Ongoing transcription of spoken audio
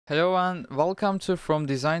Hello and welcome to From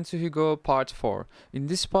Design to Hugo Part 4. In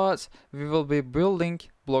this part, we will be building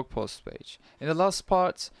blog post page. In the last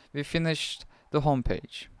part, we finished the home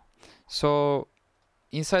page. So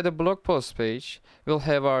inside the blog post page, we'll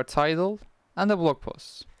have our title and the blog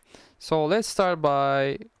post. So let's start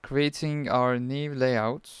by creating our new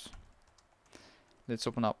layout. Let's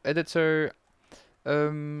open up editor.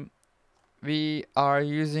 We are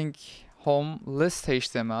using home list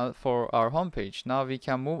HTML for our homepage. Now we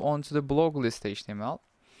can move on to the blog list HTML,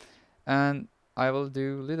 and I will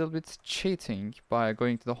do a little bit cheating by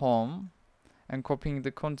going to the home and copying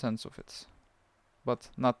the contents of it, but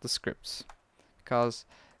not the scripts, because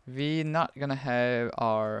we're not gonna have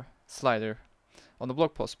our slider on the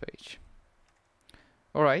blog post page.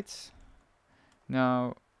 Alright,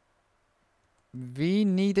 now we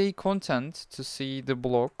need a content to see the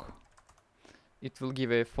blog. It will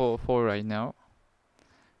give a 4 right now.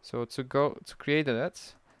 So to create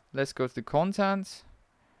that, let's go to the content,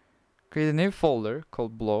 create a new folder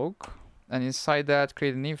called blog, and inside that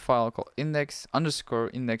create a new file called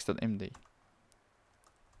index_index.md.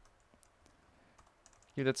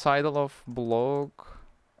 Give the title of blog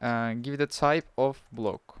and give the type of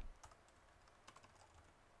blog.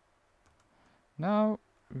 Now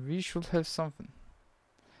we should have something.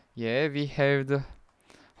 Yeah, we have the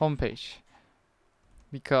homepage,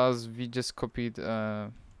 because we just copied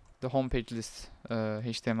the homepage list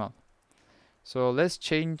HTML. So let's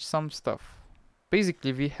change some stuff.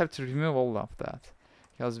 Basically, we have to remove all of that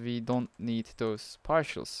because we don't need those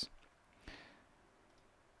partials.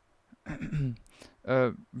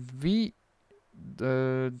 We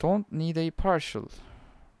don't need a partial,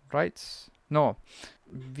 right? No,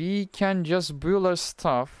 we can just build our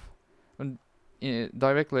stuff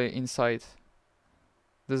directly inside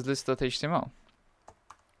this list.html.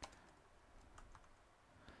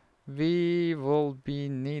 We will be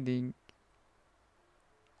needing,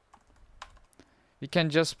 we can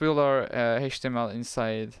just build our HTML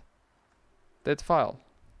inside that file.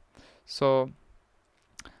 So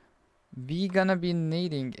we gonna be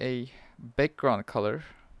needing a background color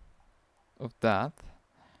of that,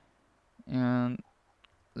 and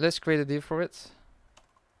let's create a div for it.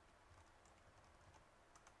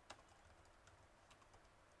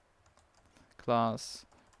 Class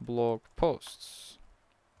blog posts.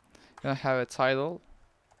 Gonna have a title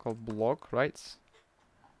called blog, right?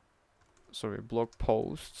 Sorry, blog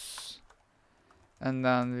posts, and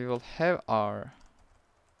then we will have our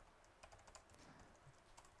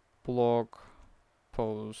blog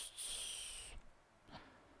posts.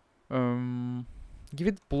 Give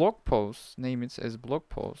it blog posts, name it as blog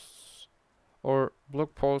posts, or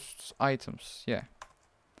blog posts items. Yeah,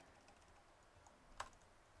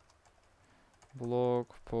 blog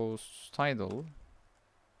posts title,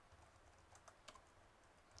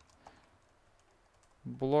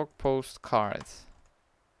 blog post card.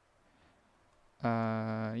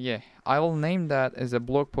 Yeah, I will name that as a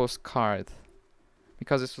blog post card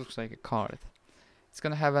because it looks like a card. It's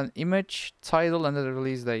gonna have an image, title, and the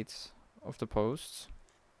release date of the post.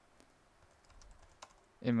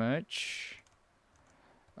 Image,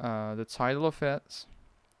 the title of it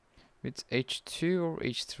with H2 or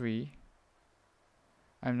H3.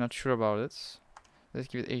 I'm not sure about it. Let's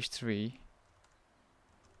give it H3.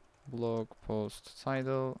 Blog post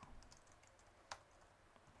title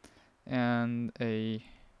and a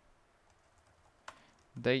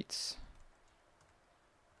date.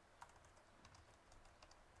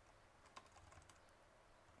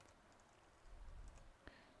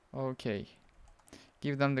 Okay,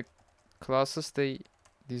 give them the classes they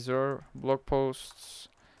deserve. Blog posts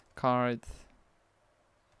card,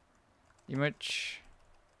 image,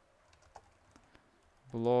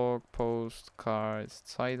 blog post cards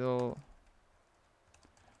title,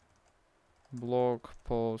 blog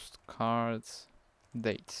post cards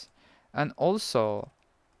date, and also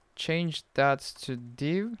change that to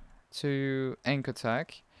div to anchor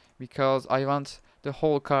tag because I want the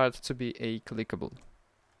whole card to be a clickable.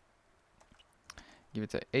 Give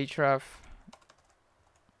it a href.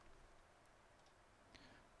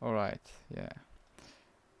 Alright, yeah.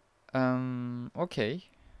 Okay.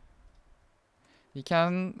 You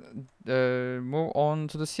can move on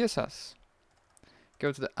to the CSS.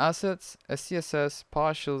 Go to the assets, CSS,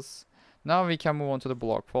 partials. Now we can move on to the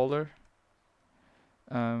blog folder.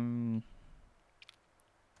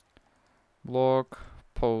 Blog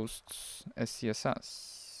posts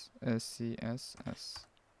SCSS,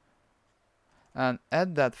 and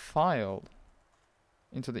add that file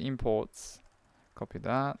into the imports. Copy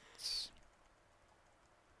that.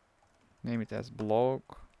 Name it as blog.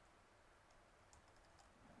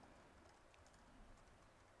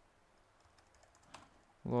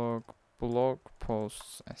 blog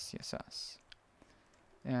posts SCSS,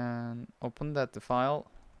 and open that the file.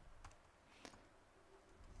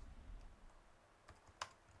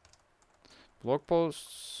 Blog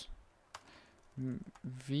posts.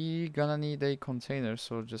 We gonna need a container,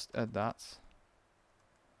 so just add that.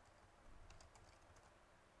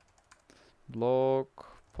 Blog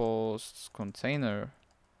posts container.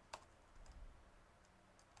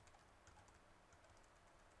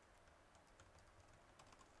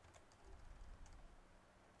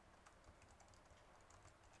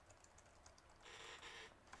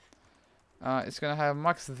 It's gonna have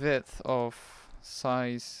max width of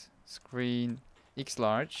size screen X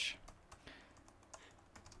large.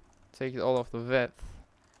 Take it all of the width,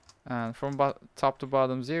 and from top to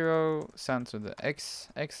bottom 0, center the X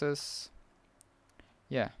axis.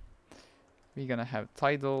 Yeah, we're gonna have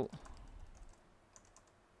title.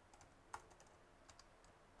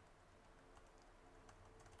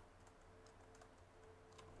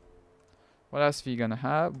 What else we gonna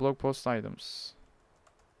have? Blog post items.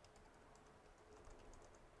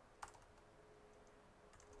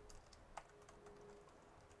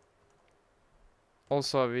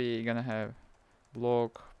 Also, we gonna have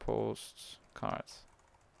blog posts cards.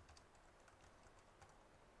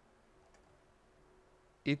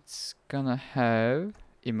 It's gonna have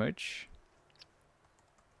image.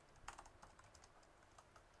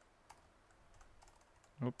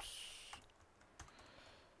 Oops.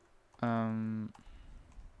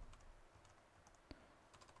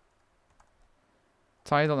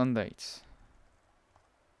 Title and date.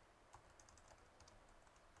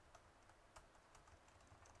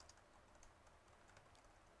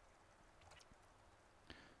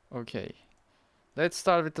 Okay, let's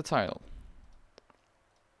start with the title.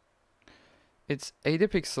 It's 80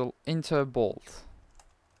 pixel into bold.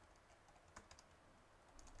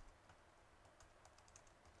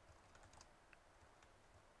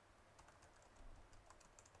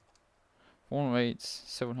 Font weight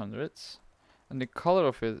 700, and the color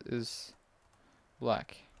of it is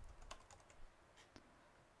black.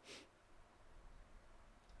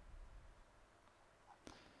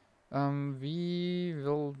 We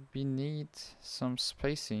will need some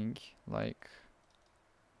spacing, like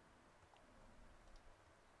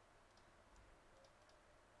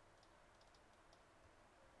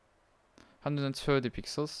 130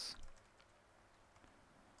 pixels.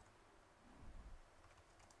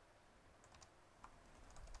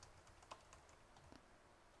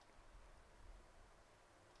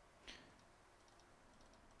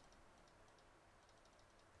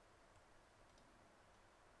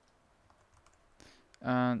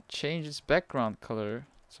 And change its background color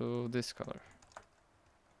to this color.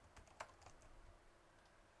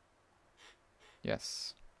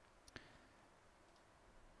 Yes.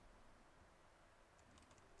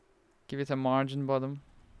 Give it a margin bottom,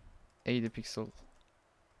 80 pixel.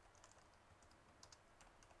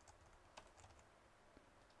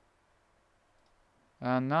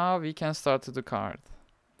 And now we can start to the card.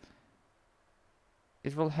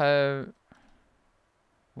 It will have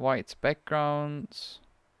white background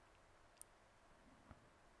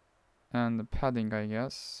and the padding, I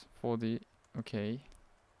guess, for the okay.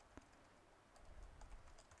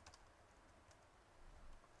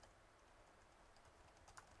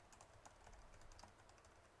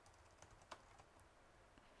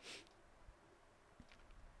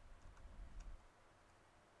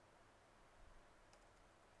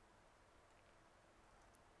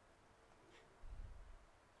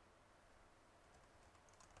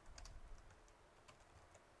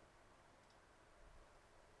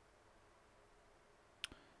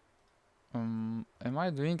 Am I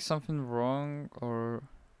doing something wrong, or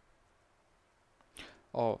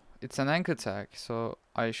oh, it's an anchor tag, so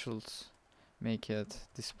I should make it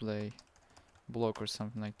display block or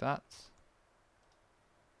something like that.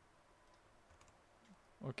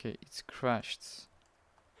 Okay, it's crashed.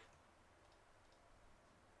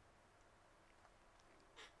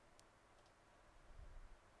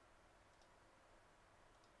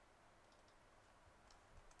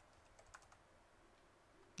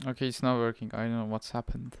 Okay, it's not working. I don't know what's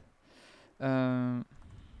happened.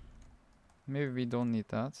 Maybe we don't need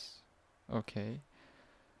that. Okay.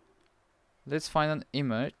 Let's find an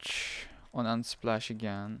image on Unsplash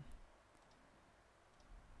again.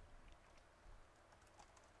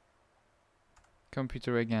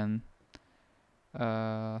 Computer again.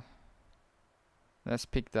 Let's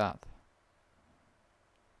pick that.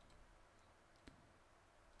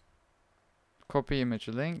 Copy image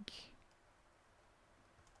link.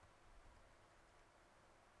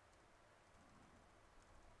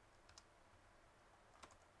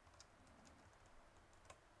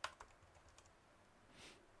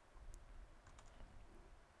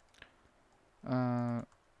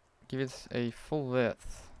 give it a full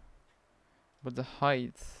width, but the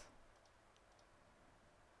height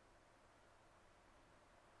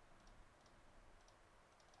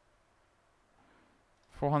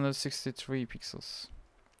 463 pixels.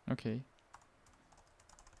 Okay,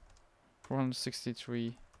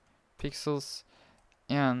 463 pixels,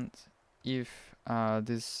 and if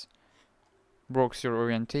this breaks your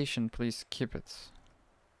orientation, please keep it.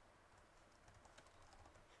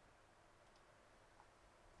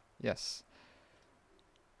 Yes.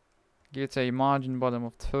 Give it a margin bottom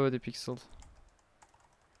of 30 pixels.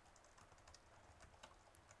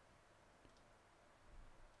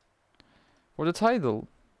 For the title,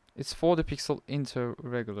 it's 40 pixel into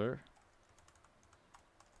regular.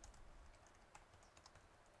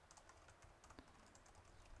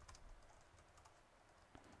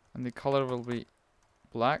 And the color will be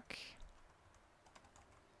black.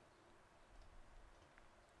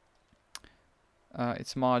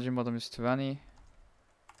 Its margin bottom is 20.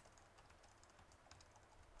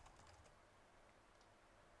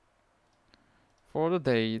 For the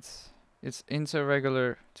date, it's into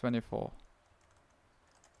regular 24.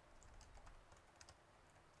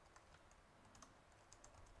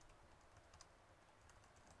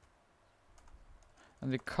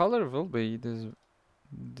 And the color will be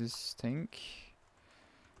this thing.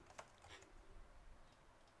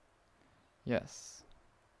 Yes.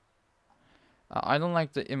 I don't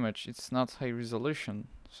like the image. It's not high resolution.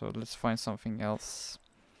 So let's find something else.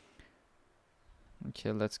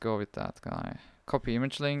 Okay, let's go with that guy. Copy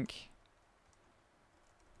image link.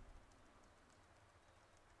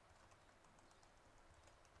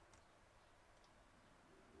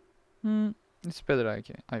 It's better,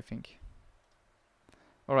 I think.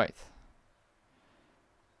 Alright.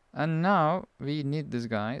 And now we need these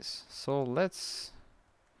guys. So let's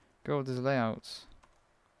go with this layout.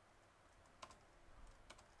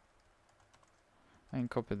 And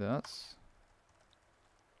copy this.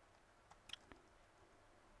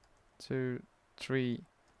 2, 3,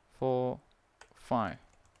 4, 5.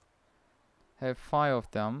 Have 5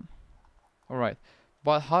 of them. Alright.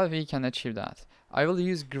 But how we can achieve that? I will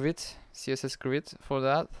use grid, CSS grid for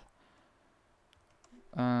that.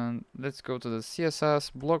 And let's go to the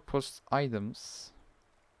CSS blog post items.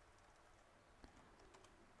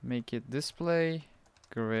 Make it display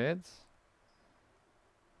grid.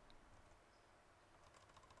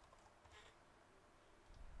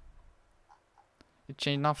 It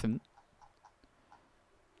changed nothing.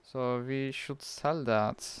 So we should sell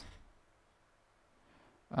that.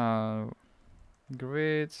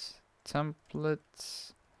 Grid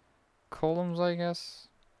templates columns, I guess.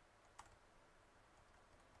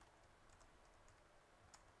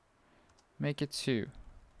 Make it 2.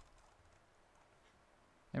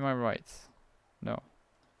 Am I right? No.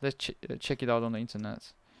 Let's check it out on the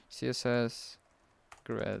internet. CSS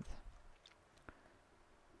grid.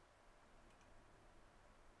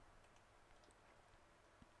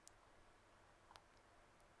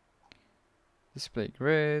 Display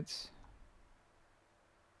grid.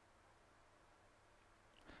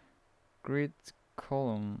 Grid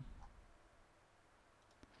column.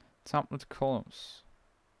 Template columns.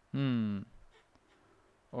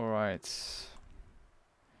 Alright.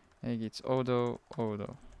 Make it Odo.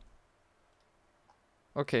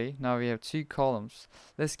 Okay, now we have 2 columns.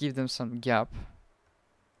 Let's give them some gap.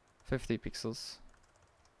 50 pixels.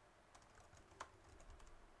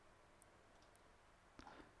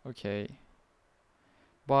 Okay.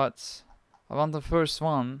 But I want the first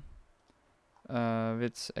one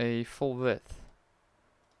with a full width.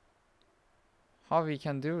 How we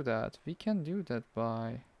can do that? We can do that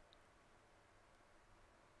by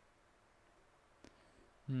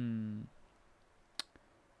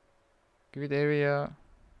grid area.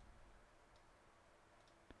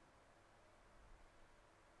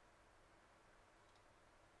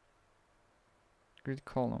 Grid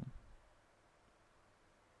column.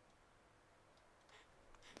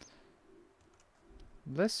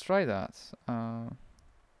 Let's try that.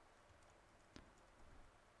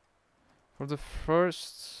 For the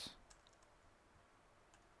first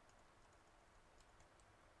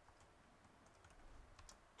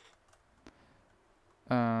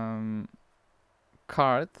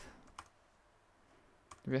card,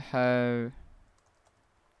 we have.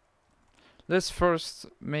 Let's first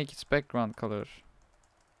make its background color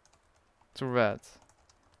to red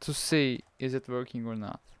to see is it working or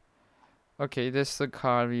not. Okay, this is the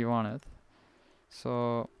card we wanted.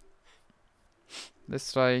 So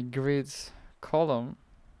let's try grid column.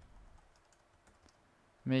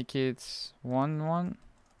 Make it 1 1.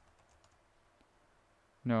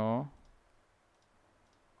 No.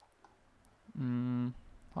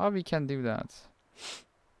 How we can do that?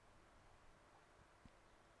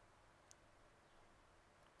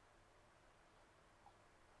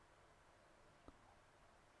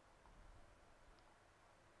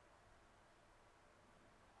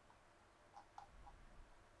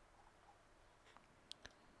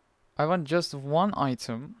 I want just one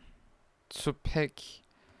item to pick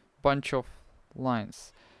bunch of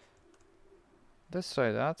lines. Let's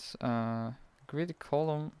try that. Grid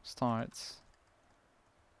column starts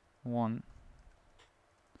 1.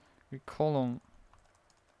 Grid column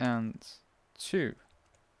ends 2.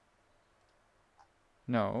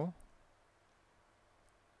 No.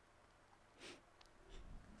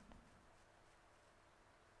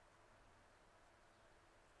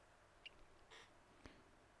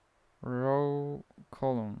 Row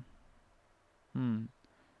column.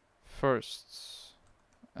 First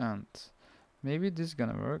and maybe this is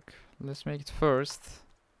gonna work. Let's make it first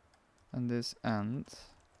and this end.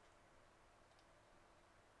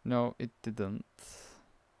 No, it didn't.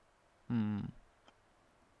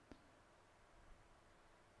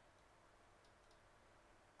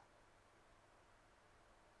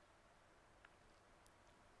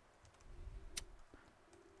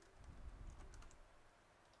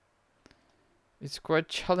 It's quite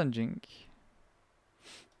challenging.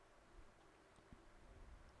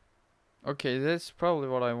 Okay, that's probably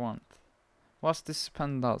what I want. What's this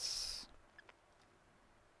pen does?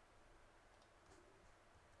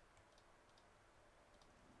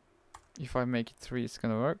 If I make it 3, it's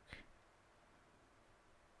gonna work.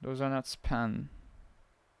 Those are not span.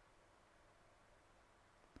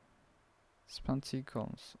 Span 2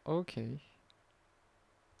 columns. Okay.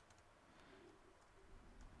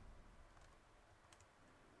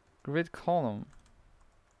 Grid column.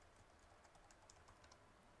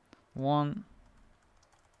 1.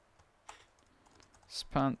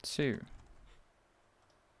 Span 2.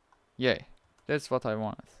 Yay. That's what I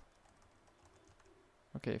wanted.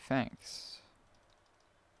 Okay, thanks.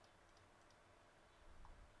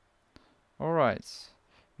 Alright.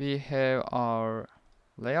 We have our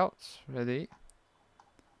layout ready.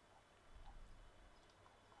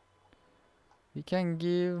 We can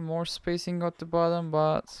give more spacing at the bottom,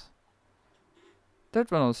 but that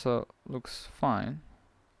one also looks fine.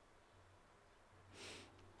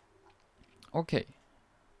 Okay.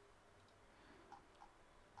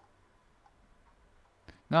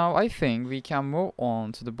 Now I think we can move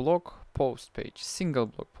on to the blog post page, single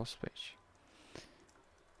blog post page.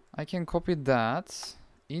 I can copy that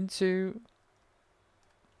into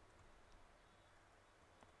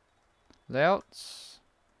layouts,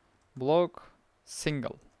 blog,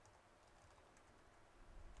 single.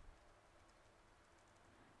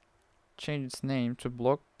 Change its name to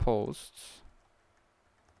blog posts.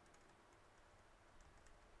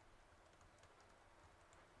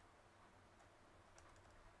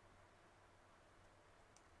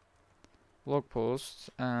 Blog posts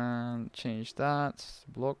and change that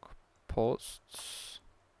to blog posts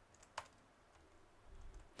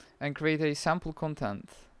and create a sample content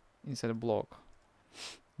inside a blog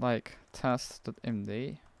like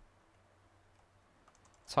test.md.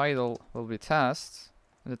 Title will be test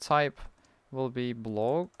and the type will be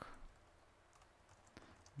blog.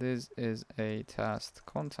 This is a test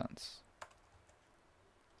content.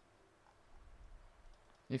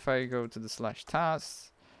 If I go to the /test,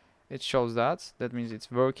 it shows that. That means it's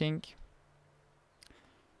working.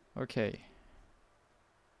 Okay.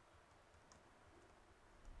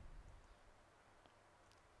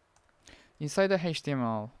 Inside the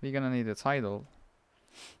HTML, we're gonna need a title.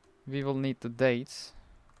 We will need the date.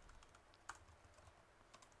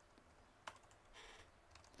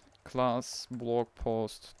 Class blog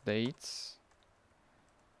post dates.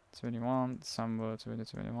 21 December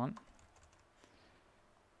 2021.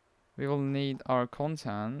 We will need our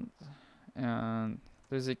content and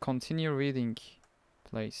there's a continue reading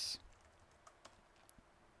place.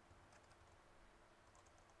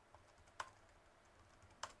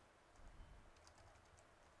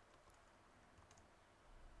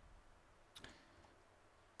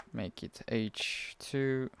 Make it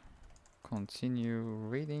H2 continue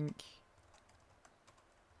reading.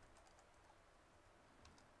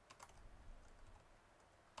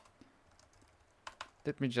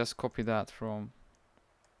 Let me just copy that from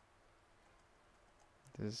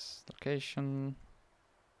this location.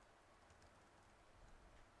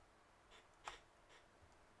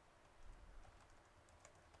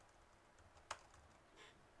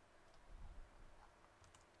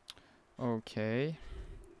 Okay.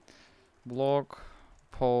 Blog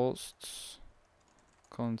posts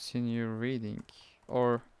continue reading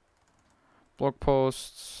or blog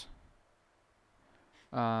posts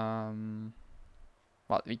what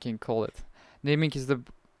we can call it. Naming is the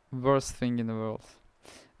worst thing in the world.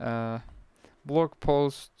 Blog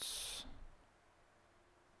posts,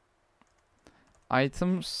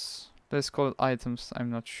 items. Let's call it items.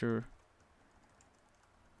 I'm not sure.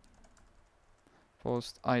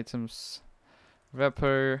 Post items,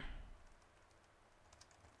 wrapper,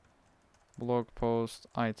 blog post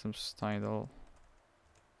items title.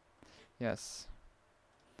 Yes,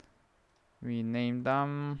 we named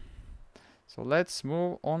them. So let's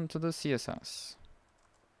move on to the CSS.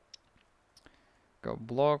 Go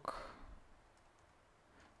blog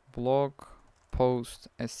post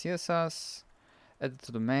as CSS, add it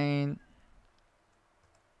to the main.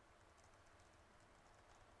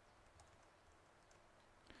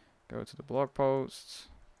 Go to the blog posts,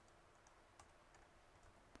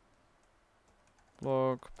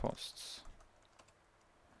 blog posts,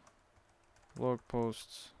 blog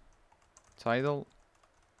posts title,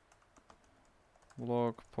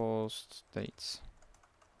 blog post dates.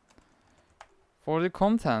 For the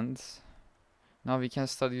content, now we can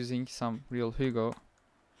start using some real HUGO.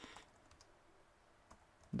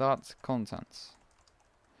 Dot contents.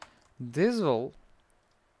 This will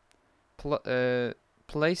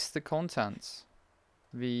place the contents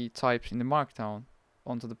we typed in the markdown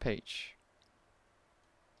onto the page.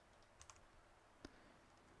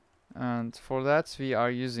 And for that we are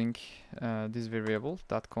using this variable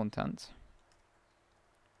 .content.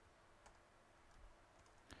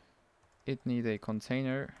 It needs a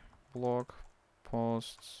container, blog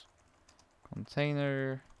posts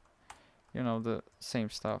container, you know, the same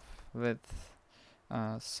stuff, width,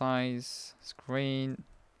 size, screen,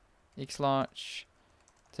 x large,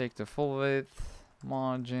 take the full width,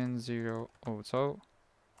 margin 0 auto.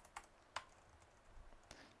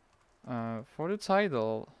 For the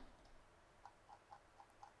title,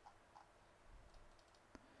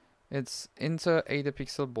 it's enter 80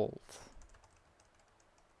 pixel bold.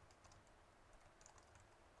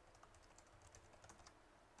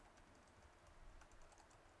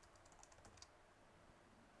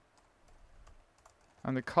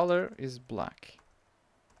 And the color is black.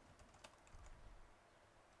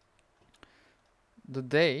 The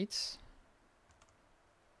date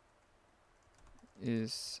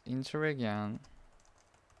is enter again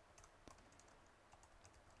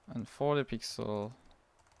and 40 pixel,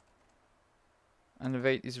 and the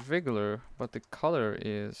weight is regular, but the color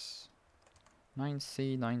is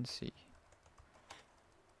 9C 9C.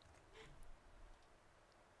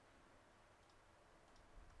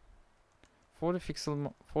 For the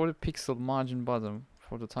pixel margin bottom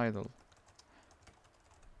for the title.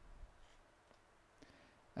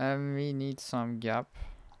 And we need some gap.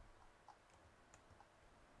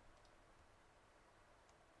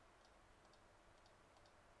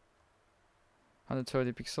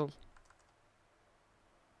 (130 pixel).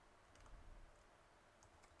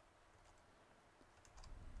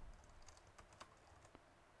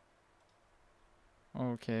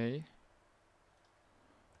 Okay.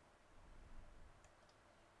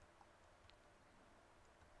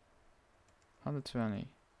 (120).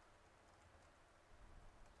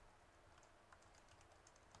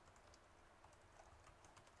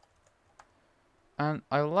 And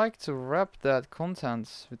I like to wrap that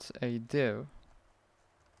content with a div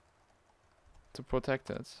to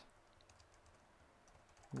protect it.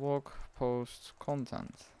 Blog post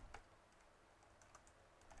content.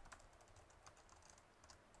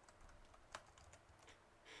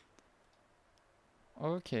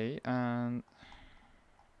 Okay, and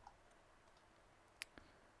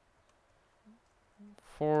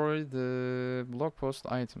for the blog post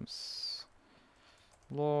items,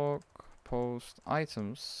 blog post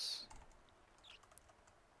items,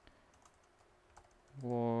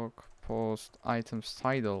 blog post items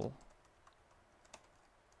title,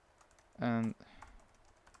 and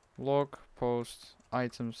blog post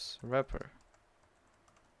items wrapper.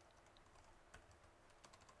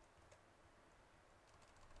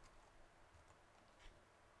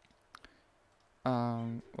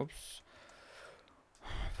 Oops.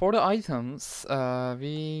 For the items,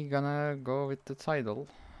 we gonna go with the title.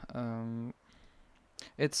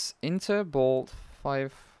 It's enter bold 50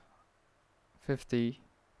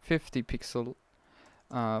 pixel,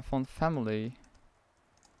 font family,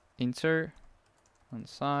 enter, and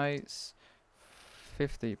size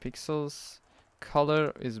 50 pixels,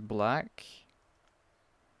 color is black,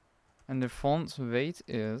 and the font weight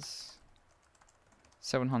is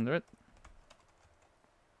 700.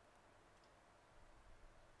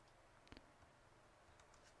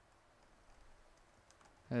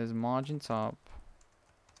 There's margin top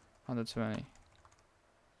 120.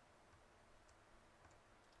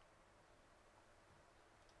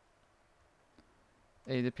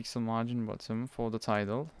 80 pixel margin bottom for the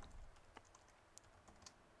title.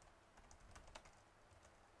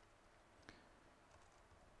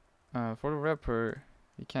 For the wrapper,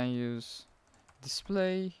 you can use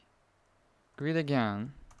display, grid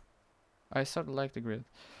again. I sort of like the grid.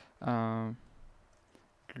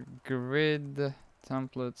 Grid,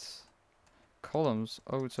 templates, columns,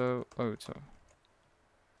 auto.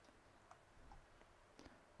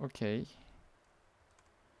 Okay.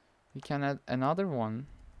 We can add another one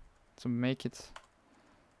to make it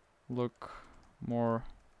look more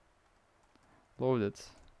loaded.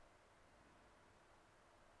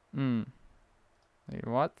 Wait,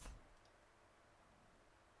 what?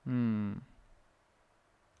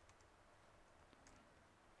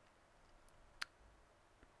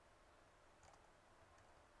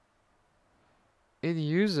 It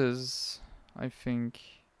uses, I think,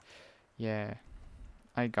 yeah,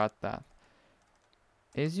 I got that.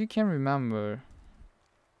 As you can remember,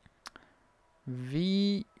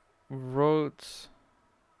 we wrote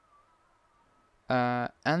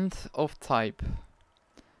end of type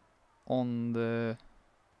on the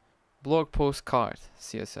blog post card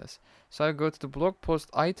CSS. So I go to the blog post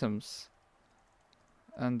items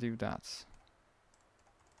and do that.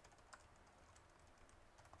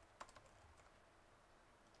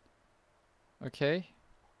 Okay.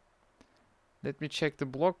 Let me check the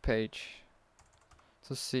blog page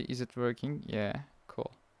to see is it working. Yeah,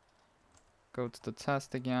 cool. Go to the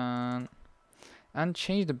test again and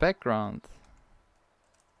change the background.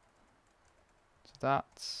 So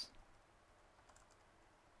that's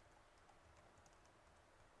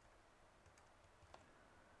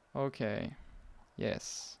okay.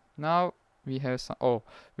 Yes. Now we have some. Oh,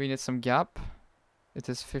 we need some gap. It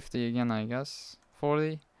is 50 again, I guess.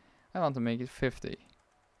 40. I want to make it 50.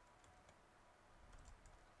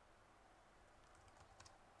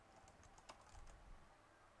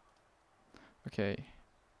 Okay.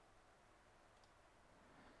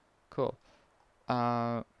 Cool.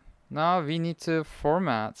 Now we need to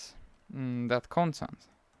format that content.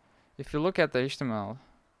 If you look at the HTML,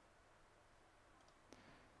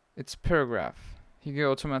 it's paragraph. HUGO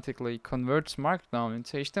automatically converts Markdown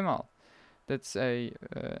into HTML. That's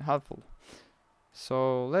helpful.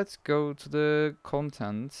 So let's go to the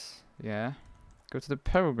content. Yeah, go to the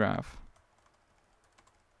paragraph.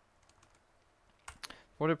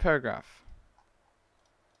 For the paragraph,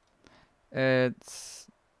 it's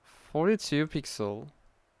 42 pixel.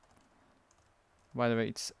 By the way,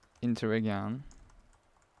 it's enter again.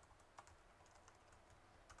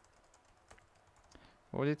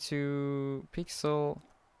 42 pixel.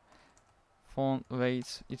 Font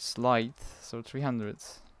weight, it's light, so 300.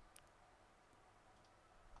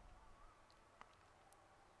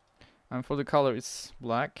 And for the color, it's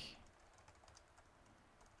black.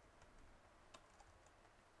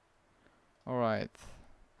 Alright.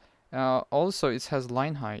 Also, it has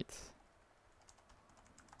line height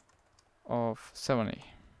of 70.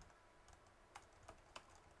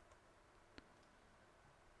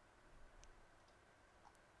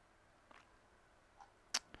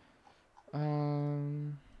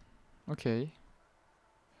 Okay.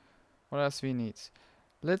 What else we need?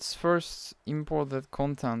 Let's first import that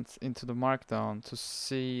content into the Markdown to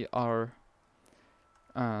see our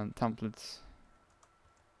template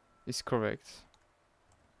is correct.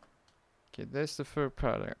 Okay, that's the first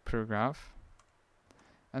paragraph.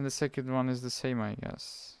 And the second one is the same, I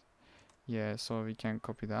guess. Yeah, so we can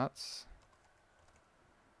copy that.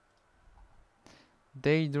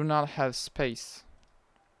 They do not have space,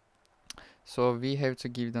 so we have to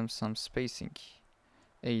give them some spacing.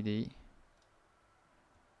 80.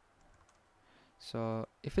 So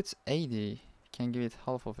if it's 80, you can give it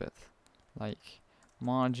half of it, like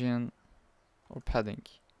margin or padding.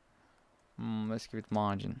 Let's give it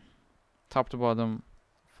margin. Top to bottom,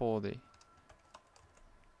 40.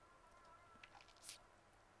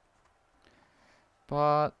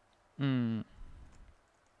 But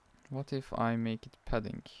what if I make it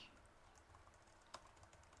padding?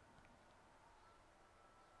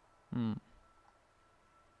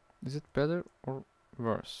 Is it better or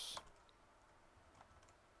worse?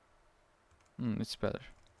 It's better.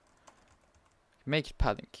 Make it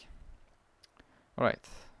padding. Alright.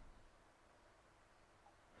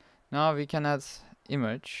 Now we can add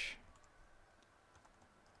image.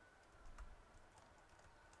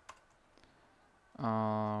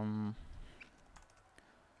 And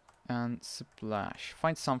splash.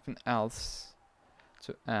 Find something else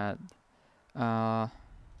to add. I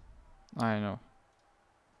don't know.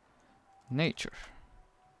 Nature.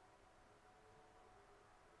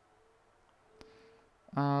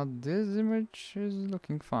 This image is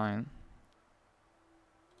looking fine.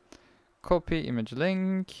 copy image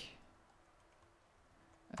link,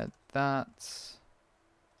 add that.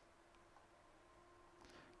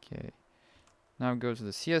 Okay, now go to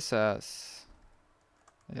the CSS,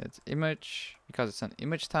 add image, because it's an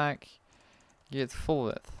image tag, get full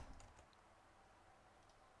width.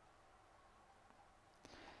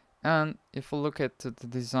 And if we look at the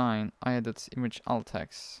design, I added image alt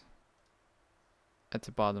text at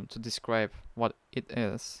the bottom to describe what it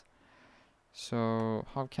is. So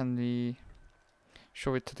how can we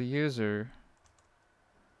show it to the user?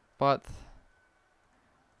 But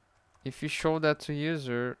if you show that to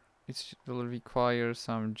user, it will require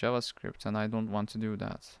some JavaScript, and I don't want to do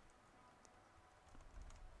that.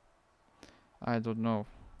 I don't know.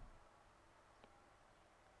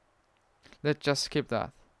 Let's just skip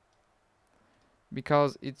that,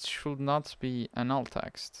 because it should not be an alt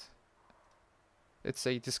text. It's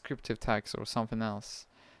a descriptive text or something else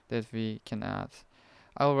that we can add.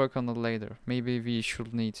 I'll work on it later. Maybe we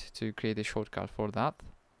should need to create a shortcut for that.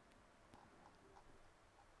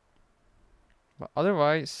 But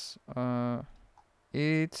otherwise,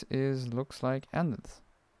 it looks like ended.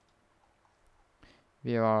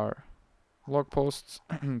 We are blog posts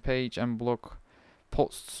page and blog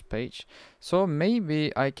posts page. So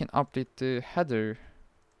maybe I can update the header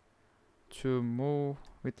to move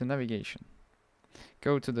with the navigation.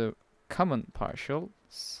 Go to the common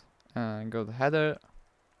partials and go to header,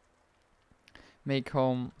 make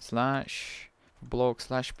home slash blog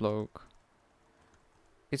slash blog.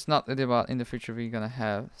 It's not really about, in the future we're gonna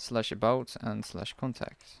have slash about and slash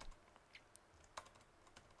contact.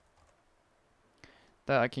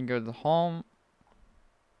 Then I can go to the home,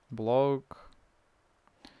 blog.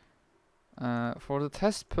 For the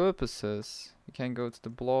test purposes, you can go to the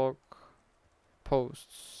blog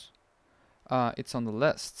posts. It's on the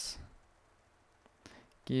lists.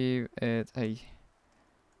 Give it a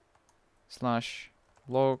slash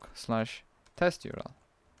blog slash test URL.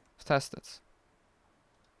 Test it.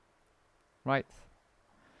 Right.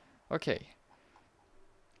 Okay.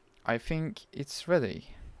 I think it's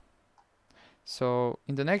ready. So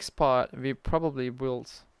in the next part, we probably build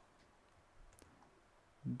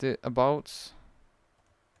the about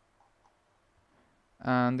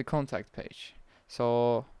and the contact page.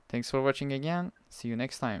 So thanks for watching again. See you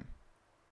next time.